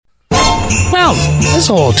Well, there's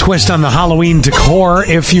a little twist on the Halloween decor,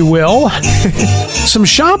 if you will. Some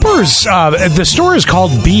shoppers, the store is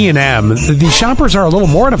called B&M. The shoppers are a little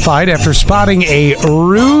mortified after spotting a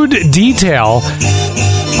rude detail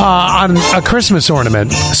on a Christmas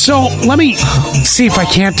ornament. So let me see if I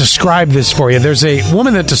can't describe this for you. There's a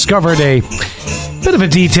woman that discovered a bit of a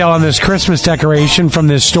detail on this Christmas decoration from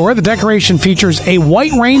this store. The decoration features a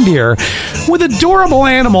white reindeer with adorable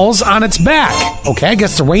animals on its back. Okay, I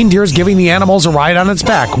guess the reindeer is giving the animals a ride on its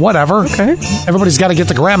back. Whatever. Okay. Everybody's got to get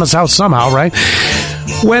to grandma's house somehow, right?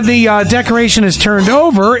 When the decoration is turned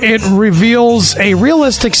over, it reveals a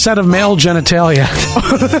realistic set of male genitalia.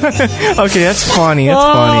 Okay, that's funny.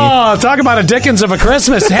 Talk about a Dickens of a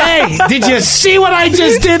Christmas. Hey, did you see what I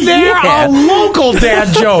just did there? Yeah. A local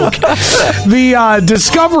dad joke. The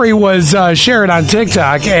discovery was shared on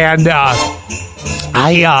TikTok, and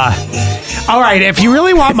all right, if you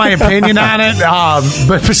really want my opinion on it,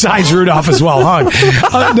 but besides Rudolph as well,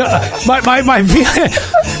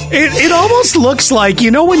 it almost looks like,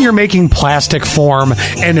 you know, when you're making plastic form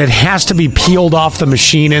and it has to be peeled off the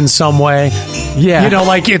machine in some way. Yeah, you know,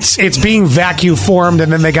 like it's being vacuum formed,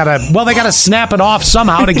 and then they gotta snap it off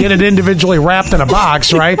somehow to get it individually wrapped in a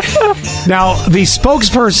box, right? Now, the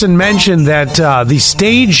spokesperson mentioned that the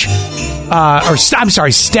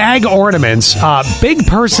stag ornaments, big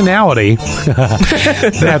personality.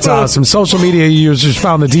 That's awesome. Social media users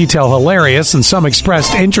found the detail hilarious, and some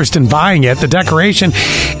expressed interest in buying it. The decoration,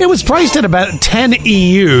 it was priced at about 10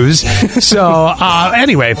 EUs. So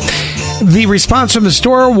anyway, the response from the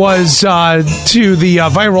store was to the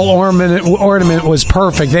viral ornament was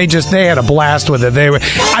perfect. They had a blast with it.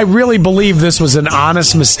 I really believe this was an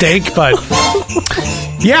honest mistake, but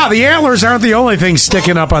yeah, the antlers aren't the only thing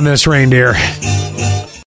sticking up on this reindeer.